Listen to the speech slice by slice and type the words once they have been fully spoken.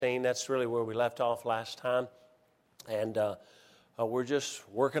That's really where we left off last time. And we're just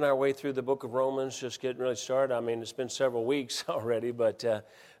working our way through the book of Romans, just getting really started. I mean, it's been several weeks already, but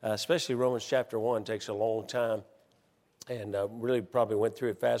especially Romans chapter 1 takes a long time. And really probably went through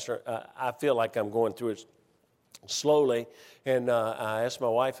it faster. I feel like I'm going through it slowly. And I asked my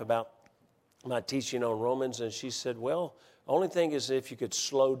wife about my teaching on Romans, and she said, well, the only thing is if you could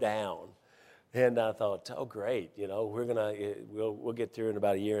slow down. And I thought, oh, great, we'll get through in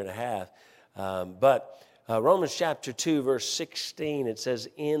about a year and a half. But Romans chapter 2, verse 16, it says,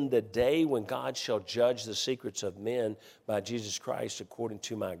 in the day when God shall judge the secrets of men by Jesus Christ according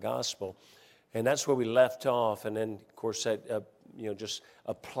to my gospel. And that's where we left off. And then, of course, that just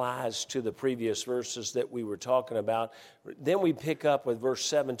applies to the previous verses that we were talking about. Then we pick up with verse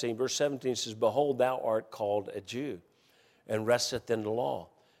 17. Verse 17 says, behold, thou art called a Jew, and resteth in the law,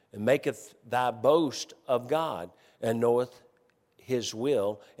 and maketh thy boast of God, and knoweth his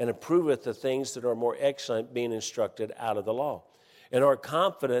will, and approveth the things that are more excellent, being instructed out of the law. And art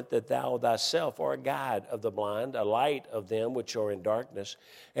confident that thou thyself art a guide of the blind, a light of them which are in darkness,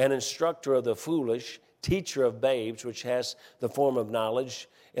 an instructor of the foolish, teacher of babes, which has the form of knowledge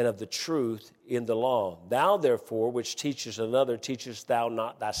and of the truth in the law. Thou therefore, which teachest another, teachest thou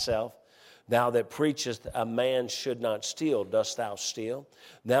not thyself? Thou that preachest a man should not steal, dost thou steal?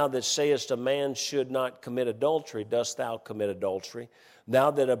 Thou that sayest a man should not commit adultery, dost thou commit adultery?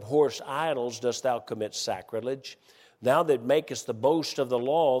 Thou that abhorrest idols, dost thou commit sacrilege? Thou that makest the boast of the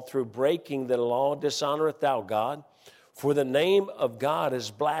law, through breaking the law, dishonoreth thou God? For the name of God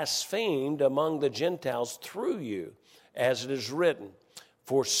is blasphemed among the Gentiles through you, as it is written,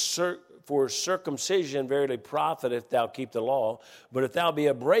 For circumcision verily profiteth, thou keep the law. But if thou be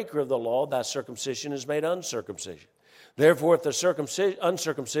a breaker of the law, thy circumcision is made uncircumcision. Therefore, if the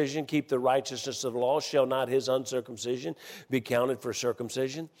uncircumcision keep the righteousness of the law, shall not his uncircumcision be counted for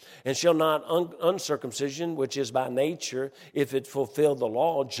circumcision? And shall not uncircumcision, which is by nature, if it fulfill the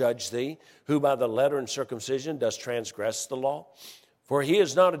law, judge thee, who by the letter and circumcision does transgress the law? For he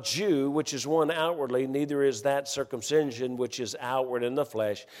is not a Jew, which is one outwardly, neither is that circumcision which is outward in the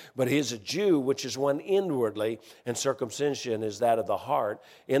flesh, but he is a Jew, which is one inwardly, and circumcision is that of the heart,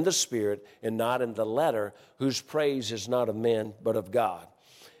 in the spirit, and not in the letter, whose praise is not of men, but of God.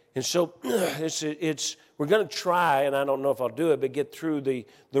 And so we're going to try, and I don't know if I'll do it, but get through the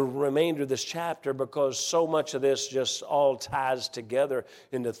remainder of this chapter, because so much of this just all ties together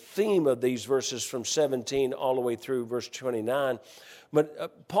in the theme of these verses from 17 all the way through verse 29.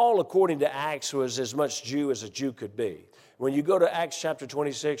 But Paul, according to Acts, was as much Jew as a Jew could be. When you go to Acts chapter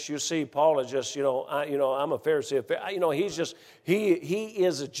 26, you see Paul is just, I'm a Pharisee. He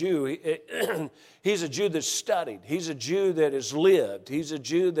is a Jew. He's a Jew that's studied. He's a Jew that has lived. He's a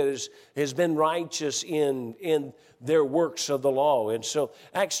Jew that has been righteous in their works of the law. And so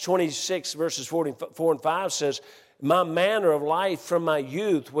Acts 26, verses 4 and 5 says, my manner of life from my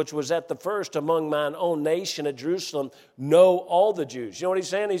youth, which was at the first among mine own nation at Jerusalem, know all the Jews. You know what he's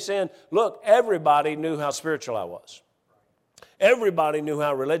saying? He's saying, look, everybody knew how spiritual I was. Everybody knew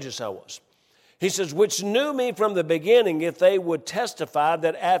how religious I was. He says, which knew me from the beginning, if they would testify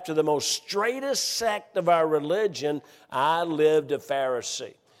that after the most straightest sect of our religion, I lived a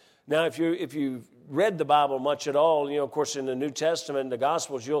Pharisee. Now, if you read the Bible much at all, of course, in the New Testament, the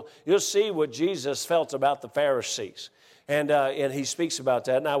Gospels, you'll see what Jesus felt about the Pharisees. And he speaks about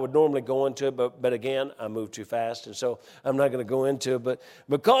that, and I would normally go into it, but again, I moved too fast, and so I'm not going to go into it. But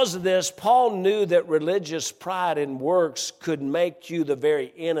because of this, Paul knew that religious pride in works could make you the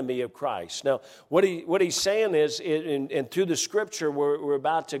very enemy of Christ. Now, what he's saying is, and through the Scripture we're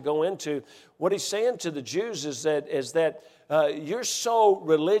about to go into, what he's saying to the Jews is that you're so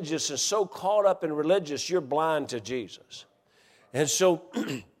religious and so caught up in religious, you're blind to Jesus. And so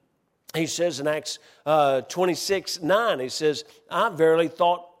he says in Acts 26:9, he says, I verily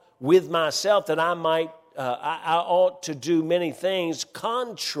thought with myself that I ought to do many things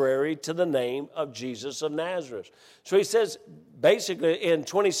contrary to the name of Jesus of Nazareth. So he says, basically in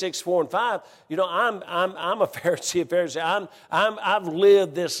 26:4 and 5, I'm a Pharisee. I've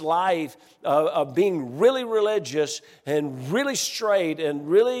lived this life of being really religious and really straight and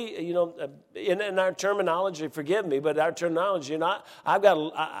really, in our terminology, forgive me, but our terminology, I've got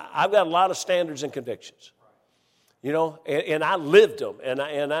a lot of standards and convictions. And I lived them, and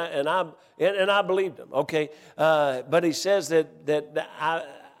I believed them. Okay, but he says that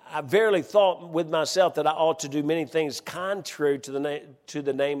I verily thought with myself that I ought to do many things contrary to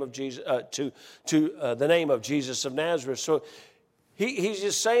the name of Jesus, to the name of Jesus of Nazareth. So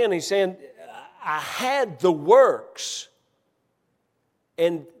he's saying I had the works,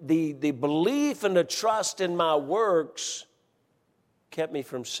 and the belief and the trust in my works kept me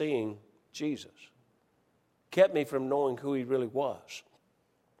from seeing Jesus, kept me from knowing who he really was.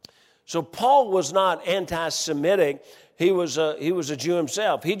 So Paul was not anti-Semitic. He was a Jew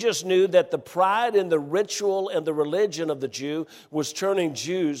himself. He just knew that the pride in the ritual and the religion of the Jew was turning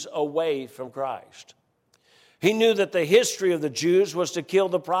Jews away from Christ. He knew that the history of the Jews was to kill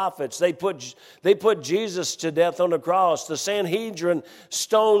the prophets. They put Jesus to death on the cross. The Sanhedrin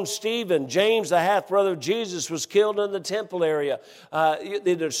stoned Stephen. James, the half-brother of Jesus, was killed in the temple area.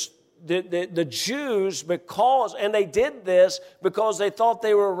 The Jews, and they did this because they thought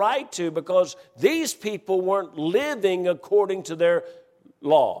they were right to, because these people weren't living according to their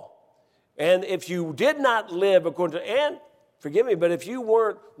law. And if you did not live according to, and forgive me, but if you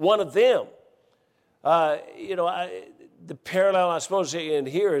weren't one of them, the parallel I suppose in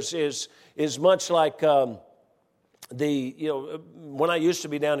here is much like when I used to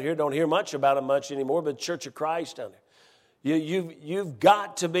be down here, don't hear much about it much anymore, but Church of Christ down there. You've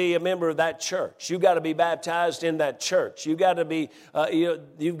got to be a member of that church. You've got to be baptized in that church. You've got to be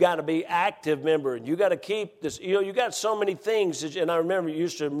you've got to be active member. You got to keep this. You got so many things, and I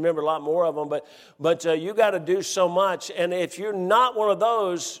used to remember a lot more of them. But you got to do so much. And if you're not one of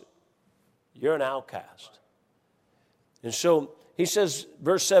those, you're an outcast. And so he says,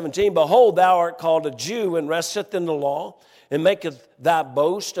 verse 17, "Behold, thou art called a Jew, and resteth in the law, and maketh thy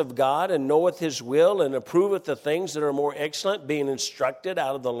boast of God, and knoweth his will, and approveth the things that are more excellent, being instructed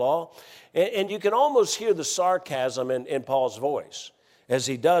out of the law." And you can almost hear the sarcasm in Paul's voice as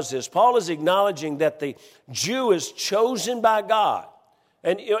he does this. Paul is acknowledging that the Jew is chosen by God.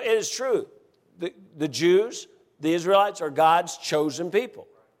 And it is true. The Jews, the Israelites, are God's chosen people.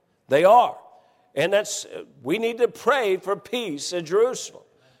 They are. And we need to pray for peace in Jerusalem.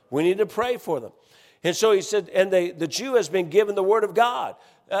 We need to pray for them. And so he said, and the Jew has been given the word of God.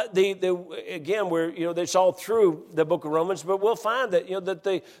 Again, it's all through the book of Romans, but we'll find that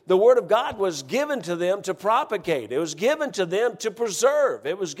that the word of God was given to them to propagate. It was given to them to preserve.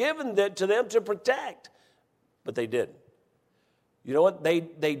 It was given to them to protect. But they didn't. You know what? They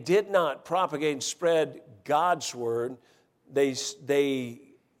did not propagate and spread God's word. They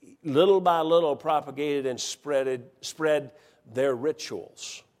little by little propagated and spread their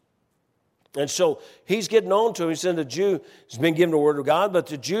rituals. And so he's getting on to him. He said the Jew has been given the word of God, but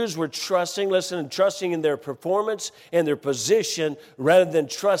the Jews were trusting in their performance and their position rather than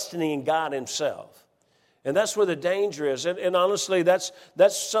trusting in God himself. And that's where the danger is. And honestly, that's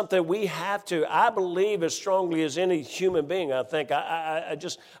something we have to, I believe as strongly as any human being, I think. I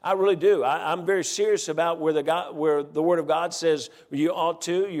really do. I'm very serious about where the Word of God says you ought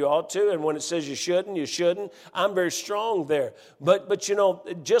to, and when it says you shouldn't. I'm very strong there. But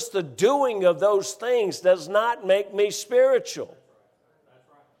just the doing of those things does not make me spiritual.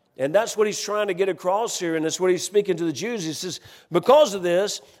 And that's what he's trying to get across here, and that's what he's speaking to the Jews. He says, because of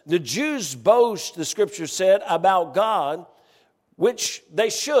this, the Jews boast, the Scripture said, about God, which they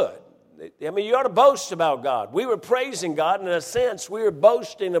should. I mean, you ought to boast about God. We were praising God. In a sense, we were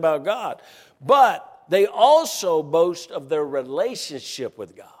boasting about God. But they also boast of their relationship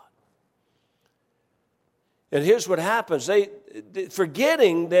with God. And here's what happens.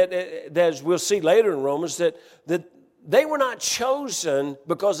 Forgetting that, as we'll see later in Romans, that they were not chosen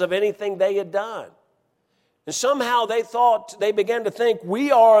because of anything they had done. And somehow they began to think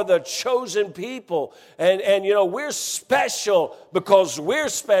we are the chosen people. And we're special because we're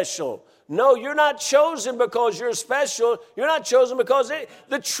special. No, you're not chosen because you're special. You're not chosen because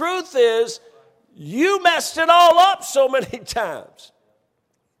the truth is you messed it all up so many times.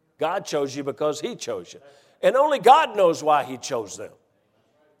 God chose you because he chose you. And only God knows why he chose them.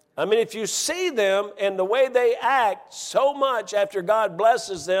 I mean, if you see them and the way they act so much after God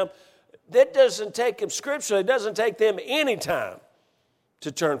blesses them, that doesn't take them scripturally. It doesn't take them any time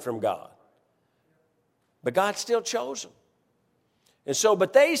to turn from God. But God still chose them. And so,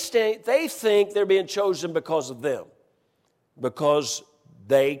 but they think they're being chosen because of them. Because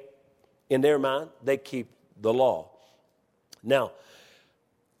they, in their mind, they keep the law. Now,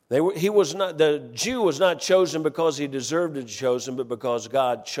 the Jew was not chosen because he deserved to be chosen, but because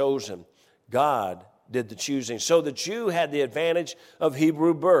God chose him. God did the choosing. So the Jew had the advantage of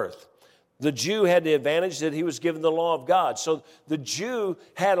Hebrew birth. The Jew had the advantage that he was given the law of God. So the Jew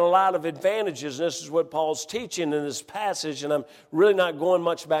had a lot of advantages. And this is what Paul's teaching in this passage. And I'm really not going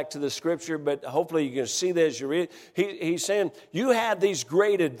much back to the scripture, but hopefully you can see that as you read it. He's saying you have these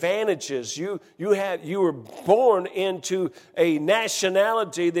great advantages. You were born into a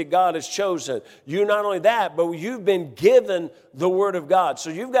nationality that God has chosen. You not only that, but you've been given the Word of God.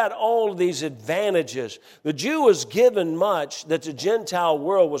 So you've got all of these advantages. The Jew was given much that the Gentile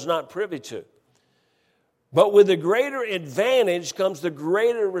world was not privy to. But with the greater advantage comes the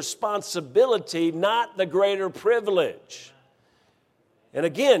greater responsibility, not the greater privilege. And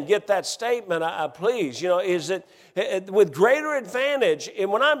again, get that statement, please. Is it with greater advantage?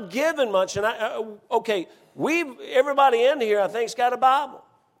 And when I'm given much, and everybody in here, I think, has got a Bible.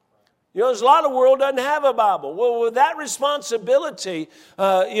 There's a lot of the world doesn't have a Bible. Well, with that responsibility,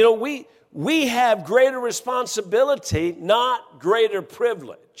 we have greater responsibility, not greater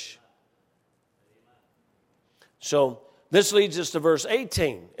privilege. So this leads us to verse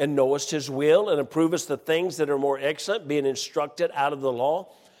 18. And knowest his will, and approvest the things that are more excellent, being instructed out of the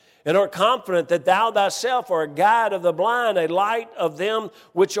law, and art confident that thou thyself art a guide of the blind, a light of them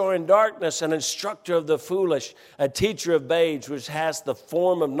which are in darkness, an instructor of the foolish, a teacher of babes, which has the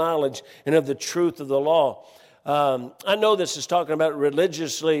form of knowledge and of the truth of the law. I know this is talking about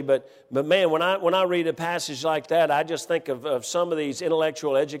religiously, but man, when I read a passage like that, I just think of some of these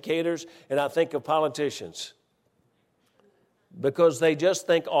intellectual educators, and I think of politicians. Because they just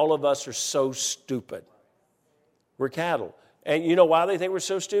think all of us are so stupid. We're cattle. And you know why they think we're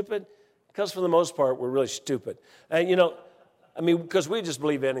so stupid? Because for the most part, we're really stupid. And because we just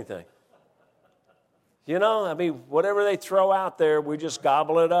believe anything. Whatever they throw out there, we just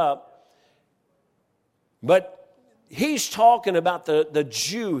gobble it up. But he's talking about the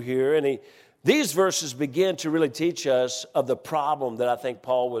Jew here, and these verses begin to really teach us of the problem that I think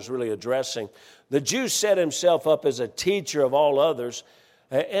Paul was really addressing. The Jew set himself up as a teacher of all others,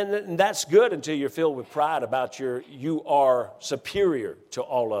 and that's good until you're filled with pride about you are superior to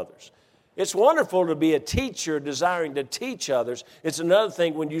all others. It's wonderful to be a teacher desiring to teach others. It's another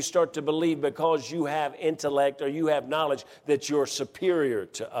thing when you start to believe because you have intellect or you have knowledge that you're superior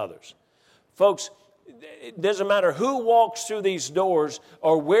to others. Folks, it doesn't matter who walks through these doors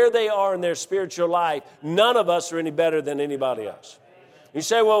or where they are in their spiritual life, none of us are any better than anybody else. You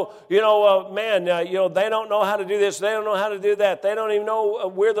say, well, they don't know how to do this. They don't know how to do that. They don't even know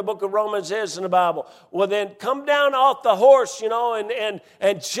where the book of Romans is in the Bible. Well, then come down off the horse, and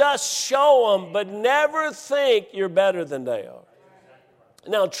just show them, but never think you're better than they are.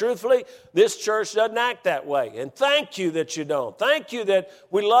 Now, truthfully, this church doesn't act that way. And thank you that you don't. Thank you that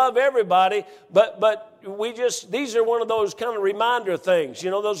we love everybody, but these are one of those kind of reminder things,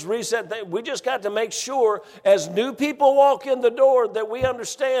 those reset things. We just got to make sure as new people walk in the door that we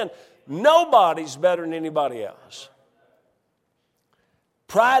understand nobody's better than anybody else.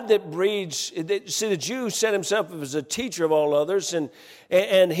 Pride that breeds, the Jew set himself up as a teacher of all others,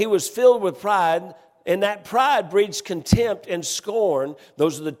 and he was filled with pride. And that pride breeds contempt and scorn.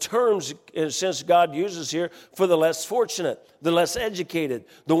 Those are the terms, in a sense, God uses here for the less fortunate, the less educated,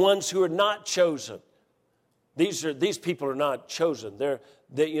 the ones who are not chosen. These people are not chosen.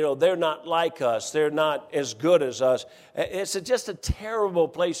 They're not like us. They're not as good as us. It's just a terrible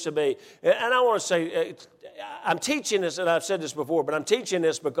place to be. And I want to say, I'm teaching this, and I've said this before, but I'm teaching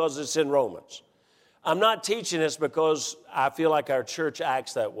this because it's in Romans. I'm not teaching this because I feel like our church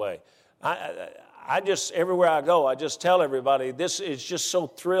acts that way. I just, everywhere I go, I just tell everybody, this is just so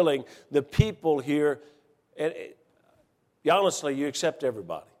thrilling. The people here, and honestly, you accept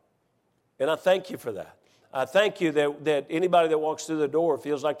everybody. And I thank you for that. I thank you that anybody that walks through the door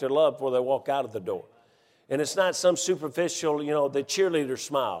feels like they're loved before they walk out of the door. And it's not some superficial, the cheerleader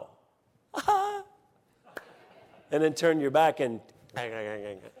smile. And then turn your back and,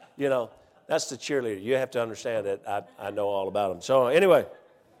 that's the cheerleader. You have to understand that I know all about them. So anyway.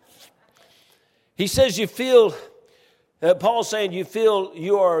 He says Paul's saying you feel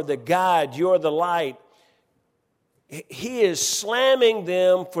you are the guide, you are the light. He is slamming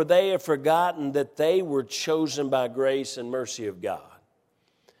them for they have forgotten that they were chosen by grace and mercy of God.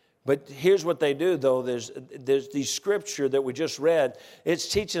 But here's what they do, though. There's the scripture that we just read. It's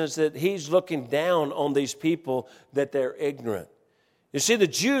teaching us that he's looking down on these people, that they're ignorant. You see, the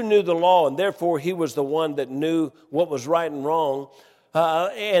Jew knew the law, and therefore he was the one that knew what was right and wrong.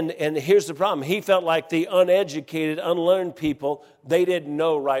 And here's the problem. He felt like the uneducated, unlearned people, they didn't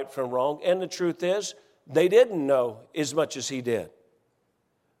know right from wrong. And the truth is, they didn't know as much as he did.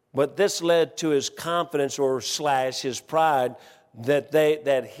 But this led to his confidence or / his pride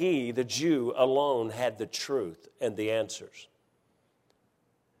that he, the Jew, alone had the truth and the answers.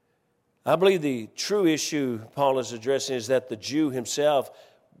 I believe the true issue Paul is addressing is that the Jew himself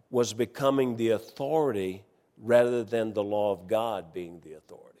was becoming the authority rather than the law of God being the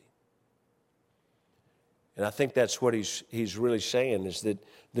authority. And I think that's what he's really saying, is that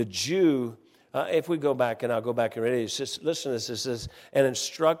the Jew, if we go back, and I'll go back and read it, it says, listen to this, it says, an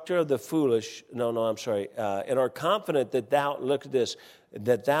instructor of the foolish, and are confident that thou, look at this,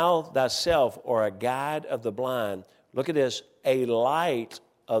 that thou thyself art a guide of the blind, look at this, a light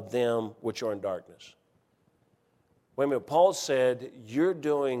of them which are in darkness. Wait a minute, Paul said, you're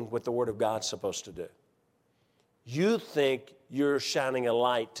doing what the Word of God's supposed to do. You think you're shining a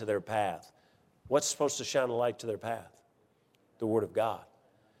light to their path. What's supposed to shine a light to their path? The Word of God.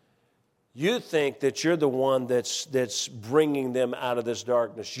 You think that you're the one that's bringing them out of this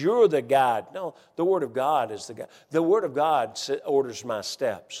darkness. You're the guide. No, the Word of God is the guide. The Word of God orders my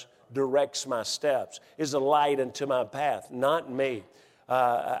steps, directs my steps, is a light unto my path, not me.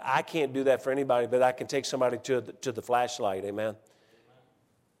 I can't do that for anybody, but I can take somebody to the flashlight, amen?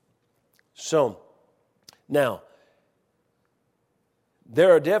 So, now,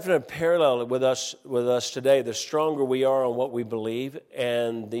 there are definite parallels with us today. The stronger we are on what we believe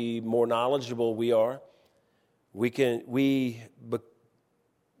and the more knowledgeable we are, we can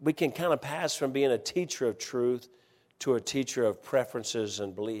kind of pass from being a teacher of truth to a teacher of preferences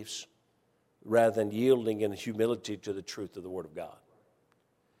and beliefs rather than yielding in humility to the truth of the Word of God.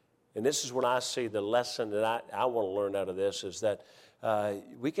 And this is what I see the lesson that I want to learn out of this is that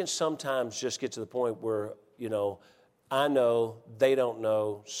we can sometimes just get to the point where, I know, they don't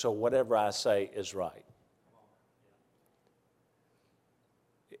know, so whatever I say is right.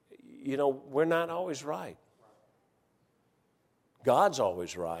 We're not always right. God's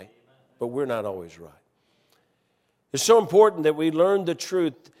always right, but we're not always right. It's so important that we learn the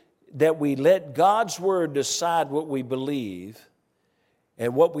truth, that we let God's Word decide what we believe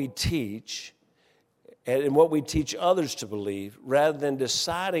and what we teach, and what we teach others to believe, rather than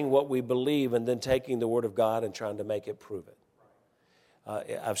deciding what we believe and then taking the Word of God and trying to make it prove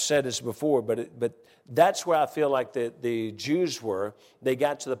it. I've said this before, but that's where I feel like the Jews were. They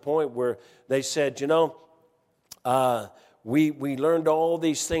got to the point where they said, we learned all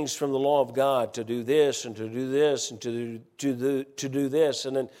these things from the law of God to do this and to do this and to do this,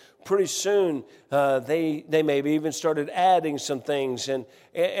 and then pretty soon they maybe even started adding some things, and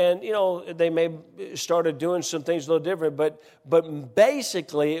they may started doing some things a little different, but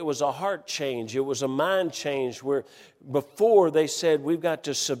basically it was a heart change, it was a mind change, where before they said we've got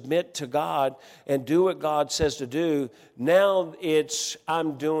to submit to God and do what God says to do. Now it's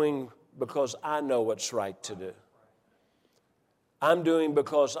I'm doing because I know what's right to do. I'm doing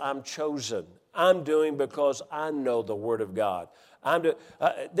because I'm chosen. I'm doing because I know the Word of God.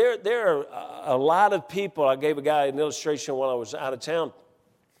 There are a lot of people. I gave a guy an illustration while I was out of town.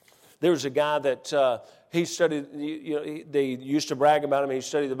 There was a guy that he studied. They used to brag about him. He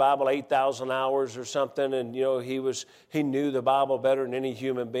studied the Bible 8,000 hours or something, and he knew the Bible better than any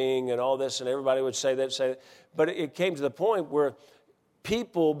human being, and all this. And everybody would say that. But it came to the point where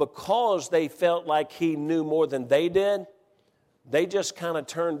people, because they felt like he knew more than they did, they just kind of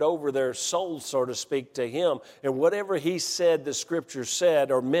turned over their soul, so to speak, to him. And whatever he said the Scripture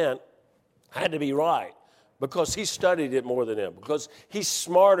said or meant had to be right because he studied it more than them, because he's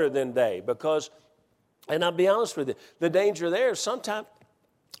smarter than they. And I'll be honest with you, the danger there is sometimes,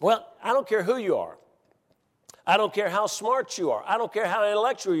 I don't care who you are. I don't care how smart you are. I don't care how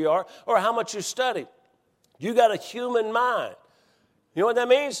intellectual you are or how much you study. You got a human mind. You know what that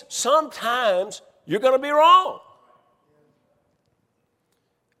means? Sometimes you're going to be wrong.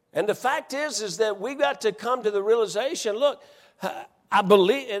 And the fact is that we got to come to the realization, look, I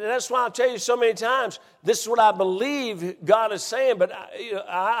believe, and that's why I tell you so many times, this is what I believe God is saying, but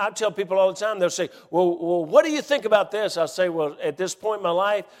I tell people all the time, they'll say, well, what do you think about this? I'll say, well, at this point in my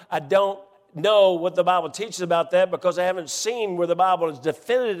life, I don't know what the Bible teaches about that because I haven't seen where the Bible is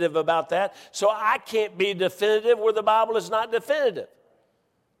definitive about that, so I can't be definitive where the Bible is not definitive.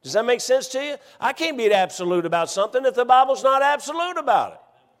 Does that make sense to you? I can't be absolute about something if the Bible's not absolute about it.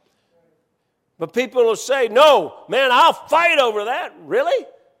 But people will say, no, man, I'll fight over that. Really?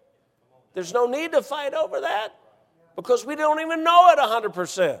 There's no need to fight over that because we don't even know it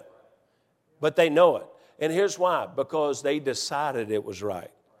 100%. But they know it. And here's why. Because they decided it was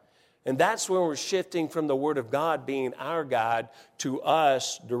right. And that's when we're shifting from the Word of God being our guide to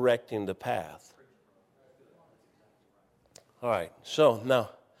us directing the path. All right, so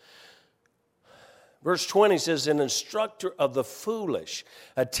now, verse 20 says, an instructor of the foolish,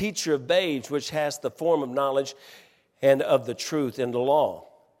 a teacher of babes, which has the form of knowledge and of the truth in the law.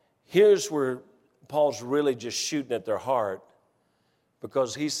 Here's where Paul's really just shooting at their heart,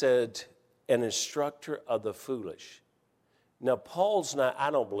 because he said, an instructor of the foolish. Now, Paul's not, I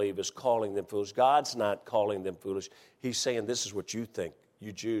don't believe, is calling them foolish. God's not calling them foolish. He's saying, this is what you think,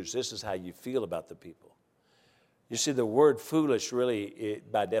 you Jews. This is how you feel about the people. You see, the word foolish really,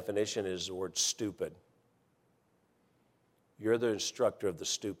 by definition, is the word stupid. You're the instructor of the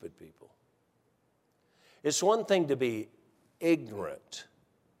stupid people. It's one thing to be ignorant.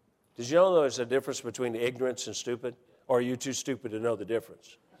 Did you know there's a difference between ignorance and stupid? Or are you too stupid to know the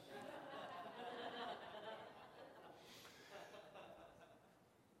difference?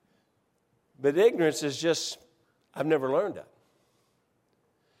 But ignorance is just, I've never learned that.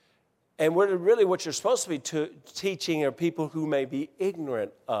 And really what you're supposed to be teaching are people who may be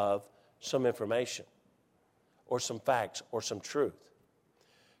ignorant of some information or some facts or some truth.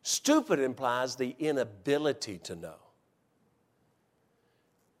 Stupid implies the inability to know.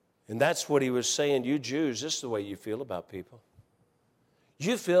 And that's what he was saying. You Jews, this is the way you feel about people.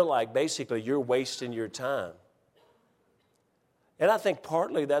 You feel like basically you're wasting your time. And I think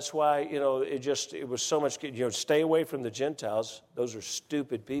partly that's why, it was so much, stay away from the Gentiles. Those are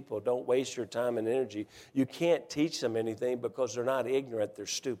stupid people. Don't waste your time and energy. You can't teach them anything because they're not ignorant, they're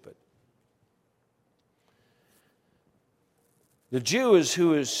stupid. The Jew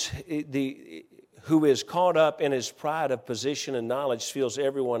who is caught up in his pride of position and knowledge feels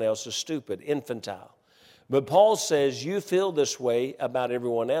everyone else is stupid, infantile. But Paul says you feel this way about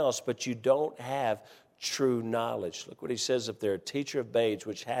everyone else, but you don't have true knowledge. Look what he says up there, a teacher of babes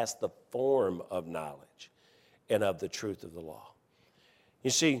which has the form of knowledge and of the truth of the law.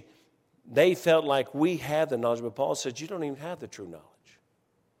 You see, they felt like we have the knowledge, but Paul said you don't even have the true knowledge.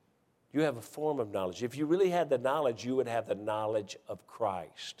 You have a form of knowledge. If you really had the knowledge, you would have the knowledge of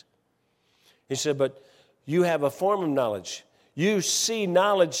Christ. He said, but you have a form of knowledge. You see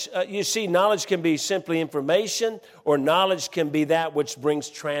knowledge can be simply information, or knowledge can be that which brings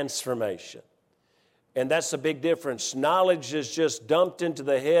transformation. And that's the big difference. Knowledge is just dumped into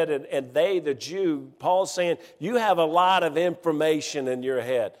the head, and they, the Jew, Paul's saying, you have a lot of information in your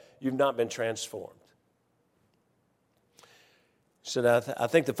head. You've not been transformed. So I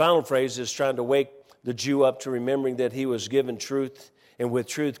think the final phrase is trying to wake the Jew up to remembering that he was given truth, and with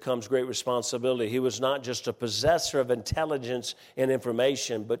truth comes great responsibility. He was not just a possessor of intelligence and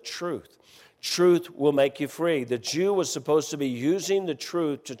information, but truth. Truth will make you free. The Jew was supposed to be using the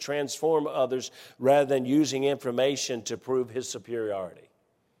truth to transform others rather than using information to prove his superiority.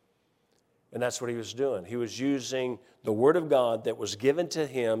 And that's what he was doing. He was using the Word of God that was given to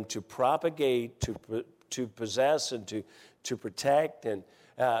him to propagate, to possess, and to protect and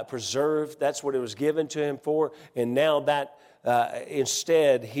preserve. That's what it was given to him for. And now that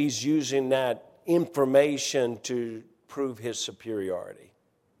instead, he's using that information to prove his superiority.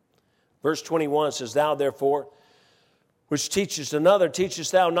 Verse 21 says, thou therefore, which teachest another,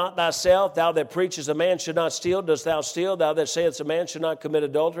 teachest thou not thyself? Thou that preachest a man should not steal, dost thou steal? Thou that sayest a man should not commit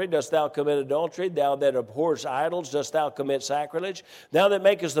adultery, dost thou commit adultery? Thou that abhorrest idols, dost thou commit sacrilege? Thou that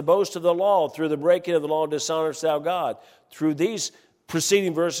makest the boast of the law, through the breaking of the law dishonorest thou God. Through these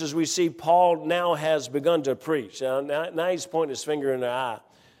preceding verses, we see Paul now has begun to preach. Now he's pointing his finger in their eye.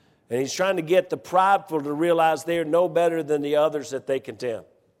 And he's trying to get the prideful to realize they're no better than the others that they condemn.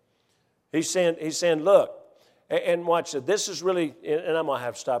 He's saying, look, and watch it. This is really, and I'm going to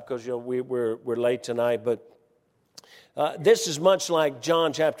have to stop because we're late tonight, but this is much like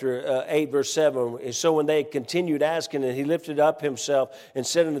John chapter 8, verse 7. And so when they continued asking, and he lifted up himself and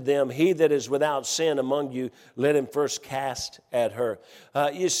said unto them, he that is without sin among you, let him first cast at her.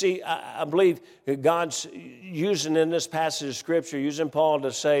 You see, I believe God's using in this passage of Scripture, using Paul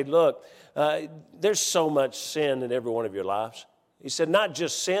to say, look, there's so much sin in every one of your lives. He said, not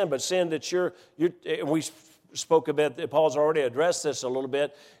just sin, but sin that we spoke about, Paul's already addressed this a little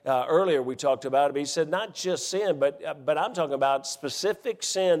bit earlier. We talked about it. But he said, not just sin, but I'm talking about specific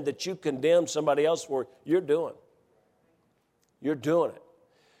sin that you condemn somebody else for, you're doing. You're doing it.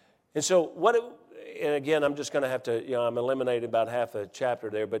 And so and again, I'm just going to have to, I'm eliminating about half a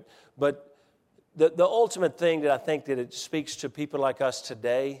chapter there, but the ultimate thing that I think that it speaks to people like us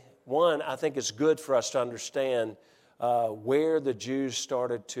today, one, I think it's good for us to understand where the Jews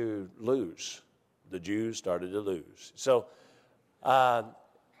started to lose. The Jews started to lose. So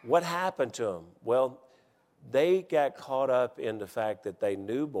what happened to them? Well, they got caught up in the fact that they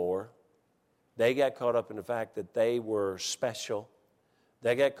knew more. They got caught up in the fact that they were special.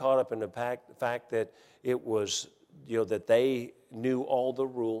 They got caught up in the fact that it was, that they knew all the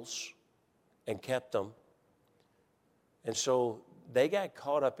rules and kept them. And so they got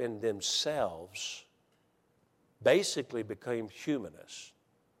caught up in themselves, basically became humanists.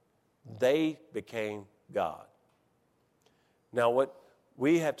 They became God. Now, what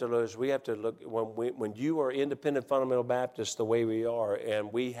we have to do is we have to look, when you are independent fundamental Baptists the way we are,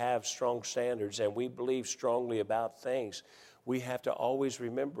 and we have strong standards, and we believe strongly about things, we have to always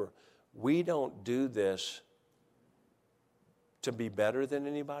remember, we don't do this to be better than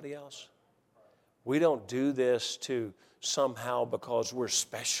anybody else. We don't do this to somehow because we're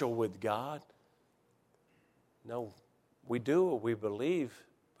special with God. No, we do what we believe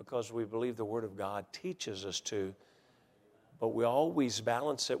because we believe the Word of God teaches us to, but we always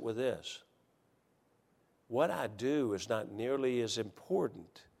balance it with this. What I do is not nearly as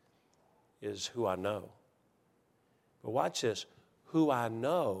important is who I know. But watch this. Who I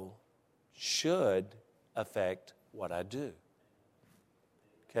know should affect what I do.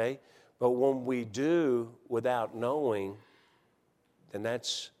 Okay? But when we do without knowing, then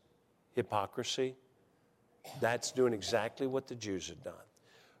that's hypocrisy. That's doing exactly what the Jews had done.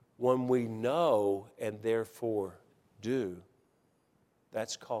 When we know and therefore do,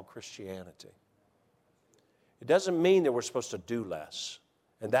 that's called Christianity. It doesn't mean that we're supposed to do less.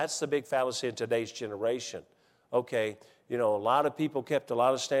 And that's the big fallacy in today's generation. Okay, a lot of people kept a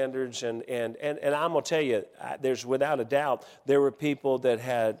lot of standards, and I'm going to tell you, there's without a doubt, there were people that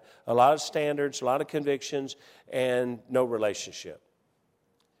had a lot of standards, a lot of convictions, and no relationship.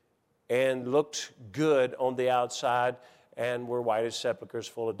 And looked good on the outside, and were white as sepulchres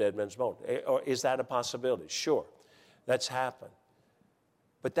full of dead men's bones. Or is that a possibility? Sure, that's happened.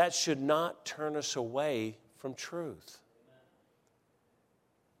 But that should not turn us away from truth.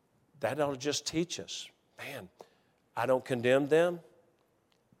 That ought to just teach us, man, I don't condemn them.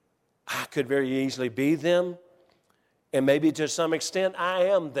 I could very easily be them. And maybe to some extent, I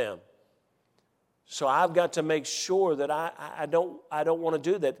am them. So I've got to make sure that I don't want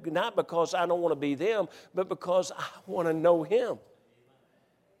to do that. Not because I don't want to be them, but because I want to know Him.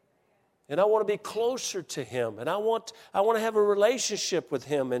 And I want to be closer to Him. And I want to have a relationship with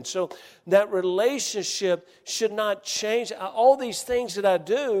Him. And so that relationship should not change. All these things that I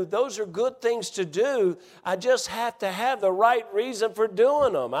do, those are good things to do. I just have to have the right reason for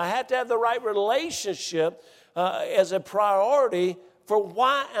doing them. I have to have the right relationship as a priority for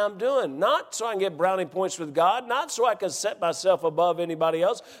why I'm doing. Not so I can get brownie points with God. Not so I can set myself above anybody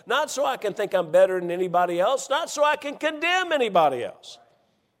else. Not so I can think I'm better than anybody else. Not so I can condemn anybody else.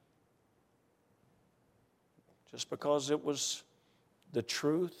 Just because it was the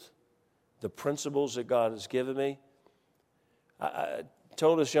truth, the principles that God has given me. I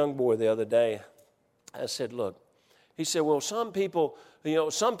told this young boy the other day, I said, look, he said, well, some people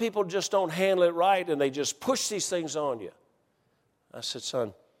just don't handle it right and they just push these things on you. I said,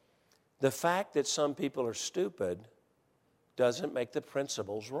 son, the fact that some people are stupid doesn't make the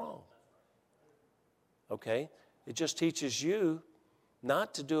principles wrong. Okay? It just teaches you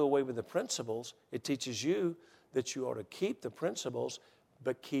not to do away with the principles. It teaches you that you ought to keep the principles,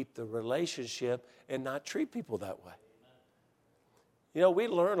 but keep the relationship and not treat people that way. We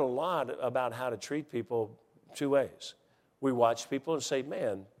learn a lot about how to treat people two ways. We watch people and say,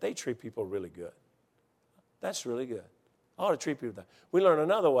 man, they treat people really good. That's really good. I ought to treat people that way. We learn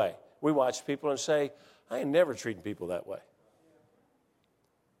another way. We watch people and say, I ain't never treating people that way.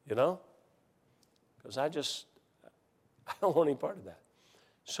 Because I don't want any part of that.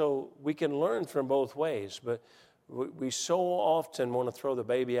 So we can learn from both ways, but we so often want to throw the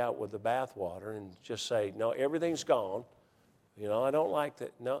baby out with the bathwater and just say, no, everything's gone. I don't like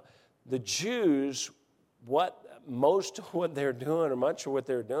that. No, the Jews, most of what they're doing or much of what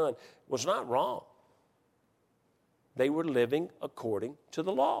they're doing was not wrong. They were living according to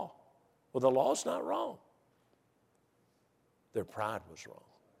the law. Well, the law's not wrong. Their pride was wrong.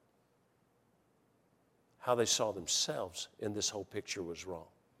 How they saw themselves in this whole picture was wrong.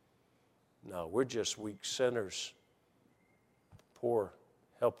 No, we're just weak sinners, poor,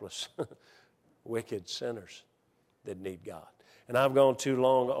 helpless, wicked sinners that need God. And I've gone too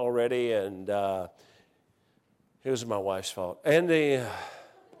long already, and it was my wife's fault. And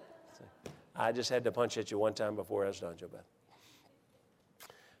I just had to punch at you one time before I was done, Joe Beth.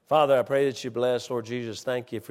 Father, I pray that you bless, Lord Jesus, thank you for